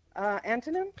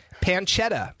 Antonym?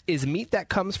 Pancetta is meat that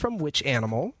comes from which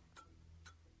animal?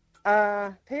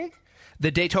 Pig?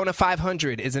 The Daytona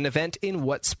 500 is an event in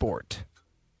what sport?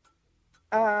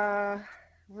 Car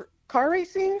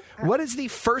racing? What is the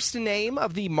first name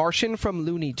of the Martian from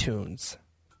Looney Tunes?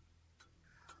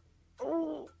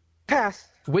 Pass.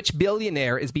 Which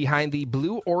billionaire is behind the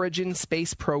Blue Origin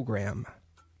space program?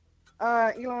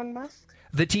 Elon Musk?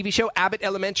 The TV show Abbott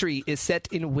Elementary is set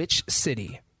in which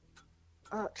city?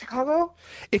 Chicago?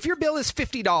 If your bill is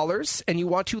 $50 and you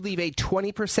want to leave a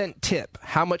 20% tip,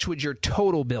 how much would your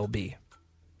total bill be?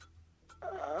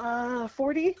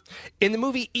 40. In the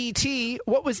movie E.T.,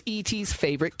 what was E.T.'s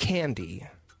favorite candy?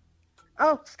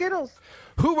 Oh, Skittles.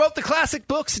 Who wrote the classic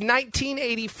books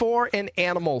 1984 and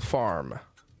Animal Farm?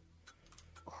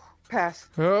 Pass.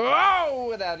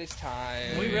 Oh, that is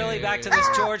time. We really back to this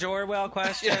George Orwell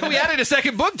question? We added a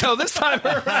second book, though, this time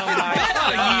around. A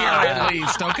year at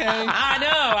least, okay? I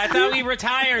know. I thought we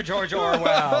retired George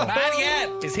Orwell. Not yet.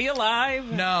 Is he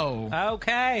alive? No.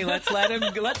 Okay, let's let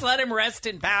him rest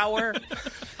in power.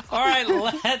 All right,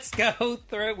 let's go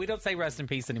through. We don't say rest in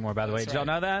peace anymore, by the way. Did y'all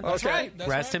know that? That's right.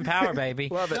 Rest in power, baby.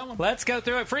 Love it. Let's go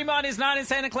through it. Fremont is not in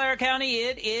Santa Clara County.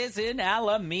 It is in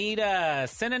Alameda.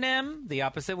 Synonym, the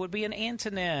opposite would be an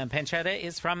antonym. Pancetta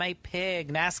is from a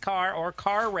pig. NASCAR or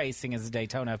car racing is the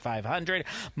Daytona 500.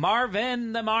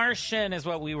 Marvin the Martian is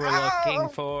what we were looking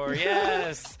for.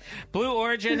 Yes. Blue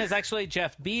Origin is actually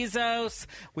Jeff Bezos.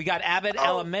 We got Abbott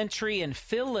Elementary in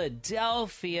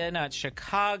Philadelphia, not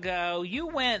Chicago. You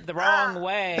went the wrong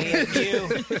way. If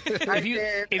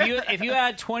you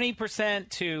add 20%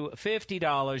 to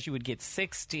 $50, you would get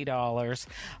 $60.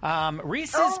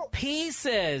 Reese's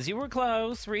Pieces. You were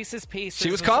close. Reese's Pieces. She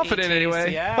was confident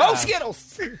anyway. Yeah. Oh,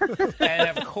 Skittles.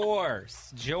 And of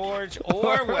course, George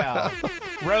Orwell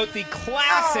wrote the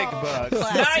classic book,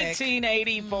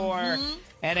 1984.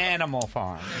 An Animal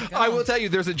Farm. I will tell you,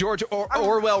 there's a George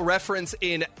Orwell reference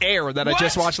in Air that I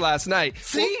just watched last night.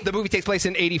 See? The movie takes place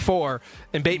in 84,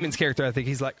 and Bateman's character, I think,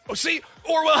 he's like, oh, see,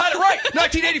 Orwell had it right.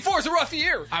 1984 is a rough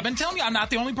year. I've been telling you, I'm not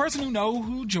the only person who know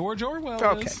who George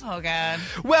Orwell is. Oh, God.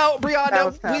 Well,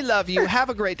 Brianda, we love you.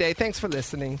 Have a great day. Thanks for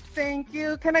listening. Thank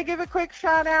you. Can I give a quick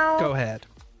shout out? Go ahead.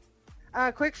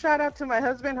 Quick shout out to my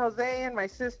husband, Jose, and my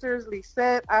sisters,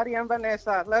 Lisette, Ari, and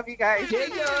Vanessa. Love you guys.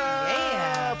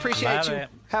 Yeah. Appreciate Love you. it.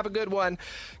 Have a good one.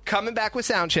 Coming back with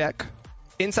Soundcheck.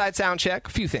 Inside Soundcheck, a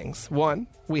few things. One,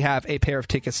 we have a pair of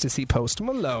tickets to see Post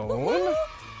Malone.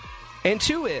 And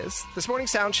two is, this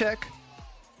morning's Soundcheck,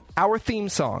 our theme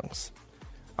songs.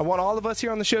 I want all of us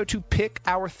here on the show to pick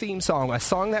our theme song, a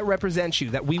song that represents you,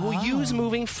 that we will use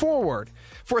moving forward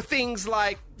for things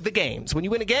like the games. When you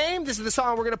win a game, this is the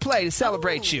song we're going to play to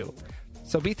celebrate you.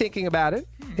 So be thinking about it.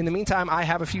 In the meantime, I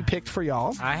have a few picked for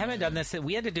y'all. I haven't done this.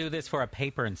 We had to do this for a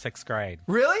paper in 6th grade.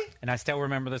 Really? And I still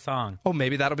remember the song. Oh,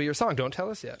 maybe that'll be your song. Don't tell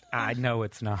us yet. I know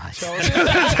it's not. Tell us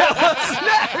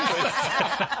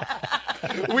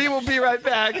next. We will be right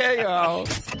back. Hey, y'all.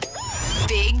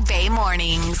 Big Bay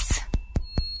Mornings.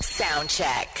 sound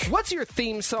check. What's your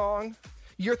theme song?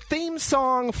 Your theme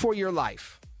song for your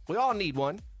life. We all need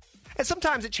one. And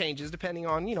sometimes it changes depending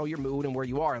on, your mood and where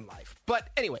you are in life. But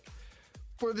anyway,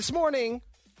 for this morning,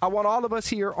 I want all of us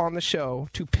here on the show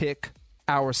to pick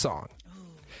our song.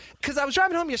 Because I was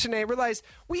driving home yesterday and realized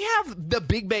we have the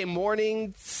Big Bay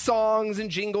Morning songs and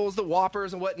jingles, the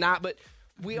Whoppers and whatnot, but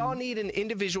we all need an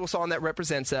individual song that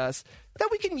represents us that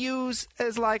we can use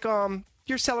as like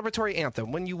your celebratory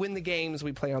anthem. When you win the games,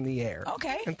 we play on the air.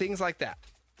 Okay. And things like that.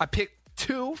 I picked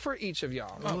 2 for each of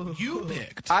y'all. Oh, you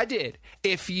picked. I did.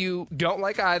 If you don't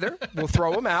like either, we'll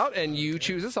throw them out and you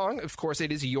choose a song. Of course,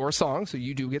 it is your song, so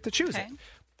you do get to choose it.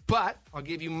 But I'll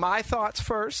give you my thoughts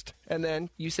first, and then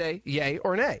you say yay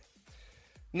or nay.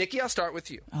 Nikki, I'll start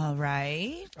with you. All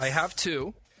right. I have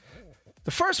 2.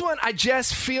 The first one, I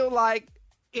just feel like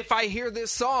if I hear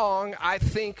this song, I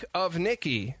think of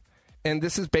Nikki. And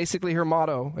this is basically her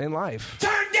motto in life.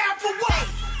 Turn down for what?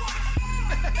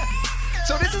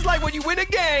 So this is like when you win a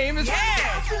game. This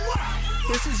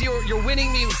is your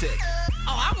winning music.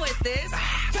 Oh, I'm with this.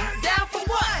 Turn down for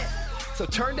what? So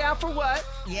turn down for what?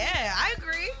 Yeah, I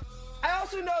agree. I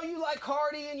also know you like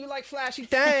Cardi and you like flashy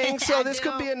things, so this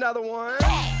could be another one.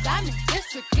 I'm the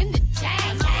district in the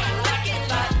jam. Like it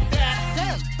like that.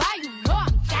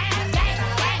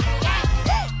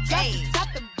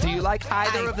 Do you like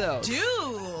either of those? I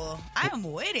do. I'm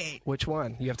with it. Which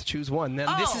one? You have to choose one. Then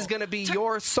this is going to be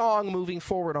your song moving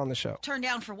forward on the show. Turn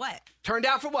down for what? Turn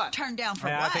down for what? Turn down for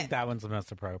Yeah, what? I think that one's the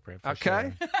most appropriate. For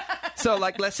Okay. Sure. So,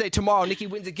 like, let's say tomorrow Nikki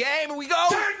wins a game and we go.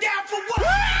 Turn down for what?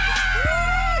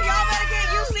 Y'all better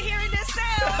get used to hearing this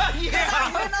sound. Yeah.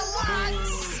 I win a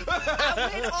lot.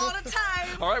 I win all the time.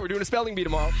 All right, we're doing a spelling bee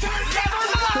tomorrow.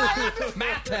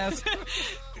 Math test.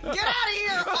 Get out of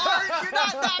here, Art. You're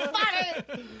not that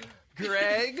funny.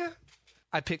 Greg,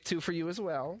 I picked 2 for you as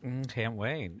well. Can't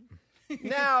wait.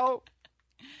 Now,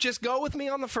 just go with me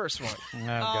on the first one. Oh,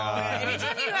 God.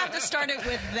 Anytime you have to start it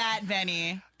with that,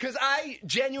 Benny. Because I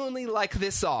genuinely like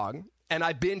this song, and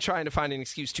I've been trying to find an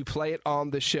excuse to play it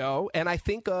on the show, and I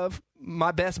think of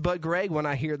my best bud Greg when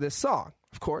I hear this song.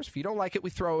 Of course, if you don't like it, we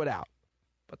throw it out.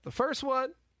 But the first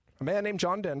one, a man named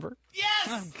John Denver. Yes!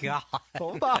 Oh, God.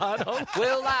 Hold on.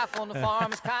 Well, life on the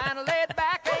farm is kind of laid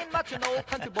back. Ain't much an old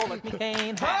country boy like me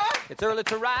can't hack. It's early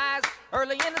to rise,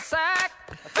 early in the sack.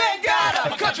 Thank God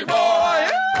I'm a country boy! Well,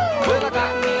 I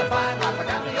got me a fine life. I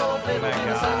got me old fiddle. And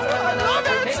the sun's coming up. The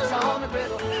cakes on the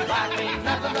griddle. Like ain't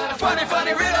nothing but a Funny,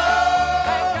 funny riddle!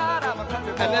 Thank God I'm a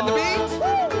country boy. And then the beats.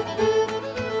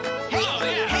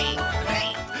 Hey.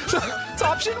 So, it's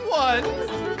option 1.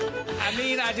 I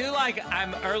mean, I do like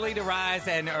I'm early to rise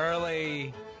and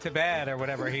early to bed or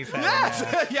whatever he said. Yes!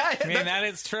 Yeah, I mean, that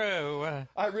is true.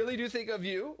 I really do think of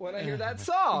you when I hear that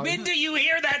song. When do you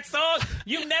hear that song?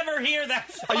 You never hear that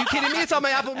song. Are you kidding me? It's on my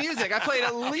Apple Music. I play it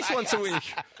at least once a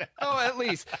week. Oh, at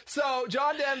least. So,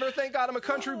 John Denver, thank God I'm a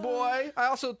country boy. I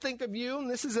also think of you, and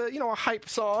this is a hype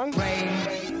song. Rain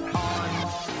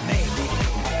on me.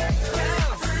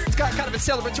 It's got kind of a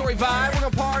celebratory vibe. We're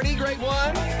going to party. Great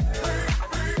one.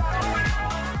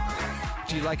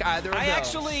 Do you like either of those? I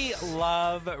actually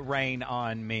love Rain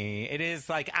on Me. It is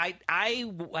like I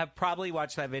have probably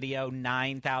watched that video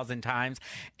 9,000 times,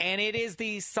 and it is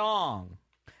the song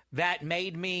that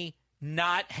made me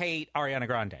not hate Ariana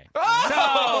Grande.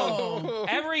 Oh! So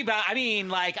everybody, I mean,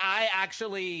 like I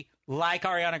actually like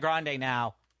Ariana Grande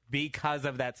now because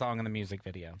of that song in the music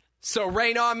video. So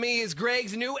Rain on Me is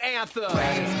Greg's new anthem.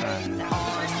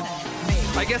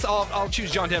 I guess I'll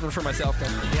choose John Denver for myself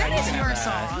then. That is your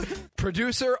song.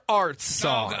 Producer Art's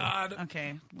song. Oh, God.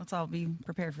 Okay, let's all be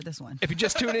prepared for this one. If you're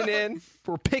just tuning in,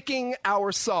 we're picking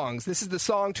our songs. This is the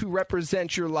song to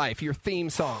represent your life, your theme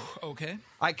song. Okay.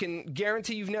 I can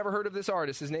guarantee you've never heard of this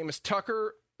artist. His name is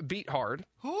Tucker Beathard.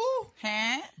 Who?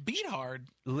 Huh? Beathard.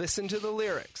 Listen to the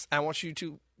lyrics. I want you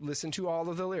to listen to all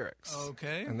of the lyrics.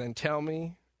 Okay. And then tell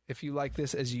me if you like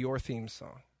this as your theme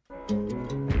song.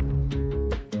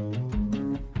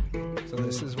 So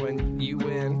this is when you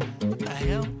win. The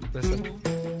hell? Listen.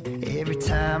 Every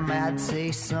time I'd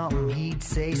say something, he'd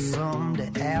say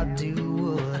something to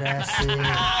outdo what I said.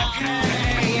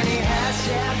 And he has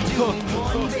to do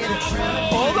one bit of trying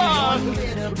to Hold on. one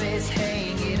bit of best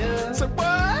hang it up. So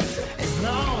what? As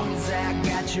long as I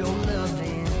got your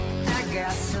loving, I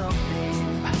got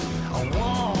something. A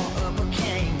one-upper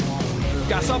can't want.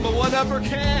 Got something one upper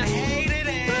can't. Hated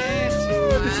it.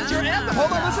 This is your anthem.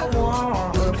 Hold on, listen.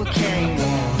 One-upper can't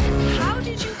want. How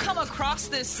did you come across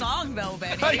this song, though,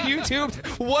 Benny? I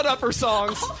YouTubed one upper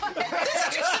songs. This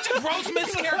is just such a gross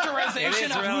mischaracterization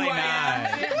It is of really who I am.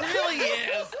 not. It really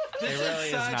is. It really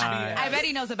is not. I bet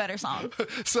he knows a better song.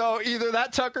 So either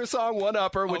that Tucker song, One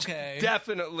Upper, which Okay.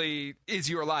 definitely is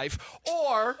your life,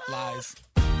 or Lies.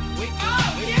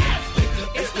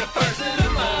 It's the first of the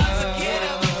month. So get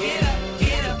up, get up,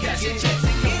 get up, cash your checks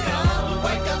and get on.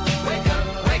 Wake up, wake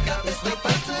up, wake up. It's the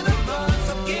first of the month.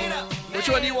 So get up. which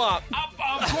one do you want?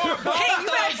 Both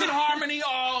those in harmony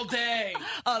all day.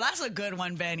 Oh, that's a good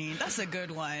one, Benny. That's a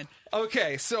good one.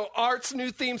 Okay, so Art's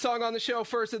new theme song on the show,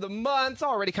 first of the month.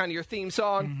 Already kind of your theme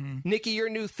song. Nikki, your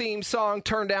new theme song,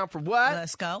 Turn Down for What?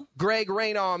 Let's go. Greg,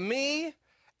 Rain on Me.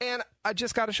 And I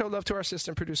just got to show love to our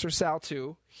assistant producer, Sal,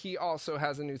 too. He also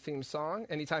has a new theme song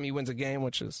anytime he wins a game,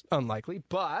 which is unlikely.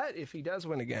 But if he does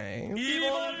win a game...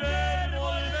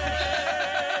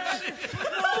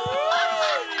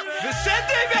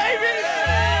 Vicente, baby!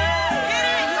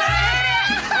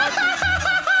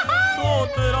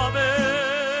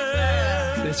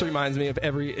 This reminds me of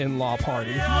every in-law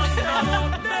party.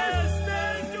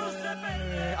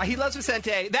 He loves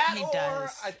Vicente. That He or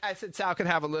does. I said Sal could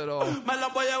have a little...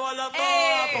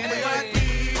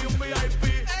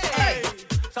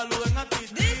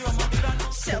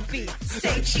 Selfie,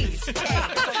 say cheese.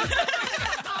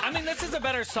 I mean, this is a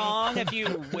better song if you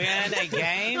win a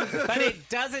game, but it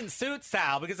doesn't suit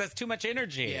Sal because that's too much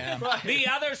energy. Yeah. Right. The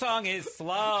other song is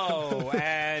slow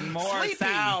and more Sleepy.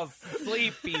 Sal's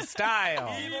sleepy style.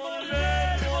 Can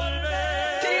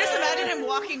you just imagine him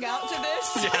walking out to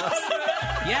this?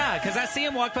 Yeah, because I see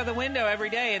him walk by the window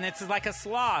every day, and it's like a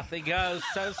sloth. He goes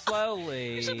so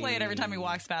slowly. You should play it every time he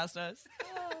walks past us.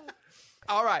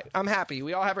 All right, I'm happy.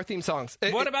 We all have our theme songs.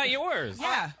 What about yours?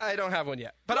 Yeah. I don't have one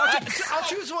yet, but I'll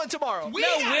choose one tomorrow.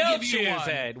 We'll choose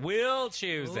it. We'll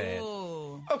choose it.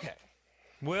 Ooh. Okay.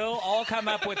 We'll all come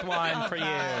up with one for you.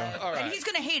 All right. And he's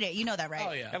going to hate it. You know that, right?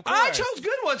 Oh, yeah. Of course. I chose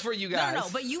good ones for you guys. No,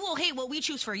 but you will hate what we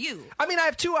choose for you. I mean, I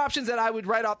have two options that I would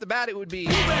right off the bat. It would be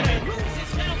Of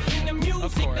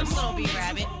course. Little B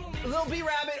Rabbit. Little B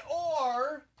Rabbit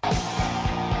or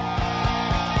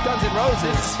Guns N'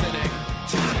 Roses. Fitting.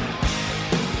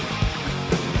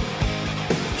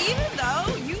 Even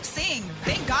though you sing,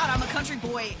 thank God I'm a country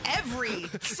boy every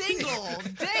single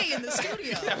day in the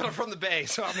studio. Yeah, but I'm from the Bay,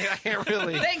 so I mean, I can't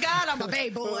really. Thank God I'm a Bay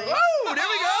boy. Oh, there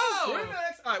we go. We're in the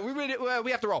next- All right,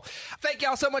 we have to roll. Thank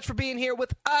y'all so much for being here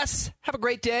with us. Have a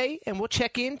great day, and we'll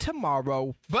check in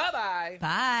tomorrow. Bye-bye.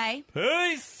 Bye.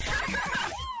 Peace.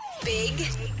 Big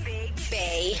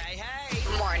Bay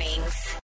Mornings.